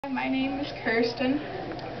My name is Kirsten.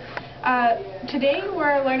 Today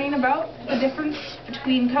we're learning about the difference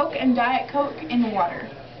between Coke and Diet Coke in water.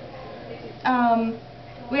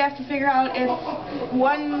 We have to figure out if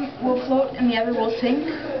one will float and the other will sink,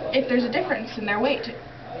 if there's a difference in their weight.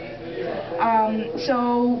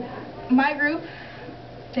 So my group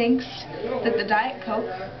thinks that the Diet Coke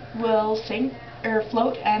will sink or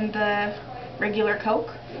float and the regular Coke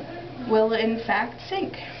will in fact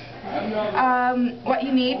sink. What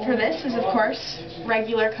you need for this is, of course,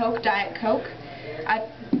 regular Coke, Diet Coke, a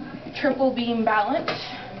triple beam balance,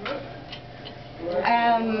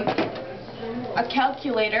 a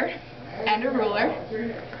calculator and a ruler,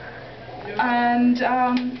 and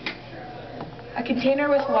a container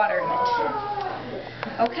with water in it.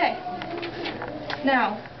 Okay,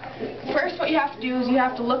 now, first what you have to do is you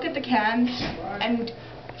have to look at the cans and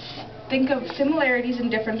think of similarities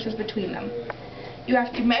and differences between them. You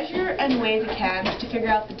have to measure and weigh the cans to figure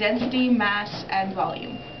out the density, mass, and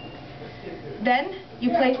volume. Then,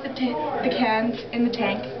 you place the cans in the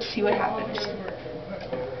tank to see what happens.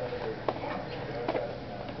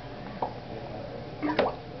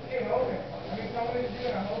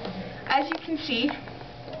 As you can see,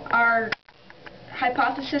 our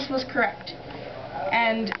hypothesis was correct,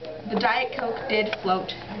 and the Diet Coke did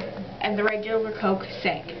float, and the regular Coke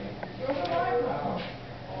sank.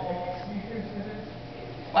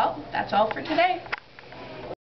 Well, that's all for today.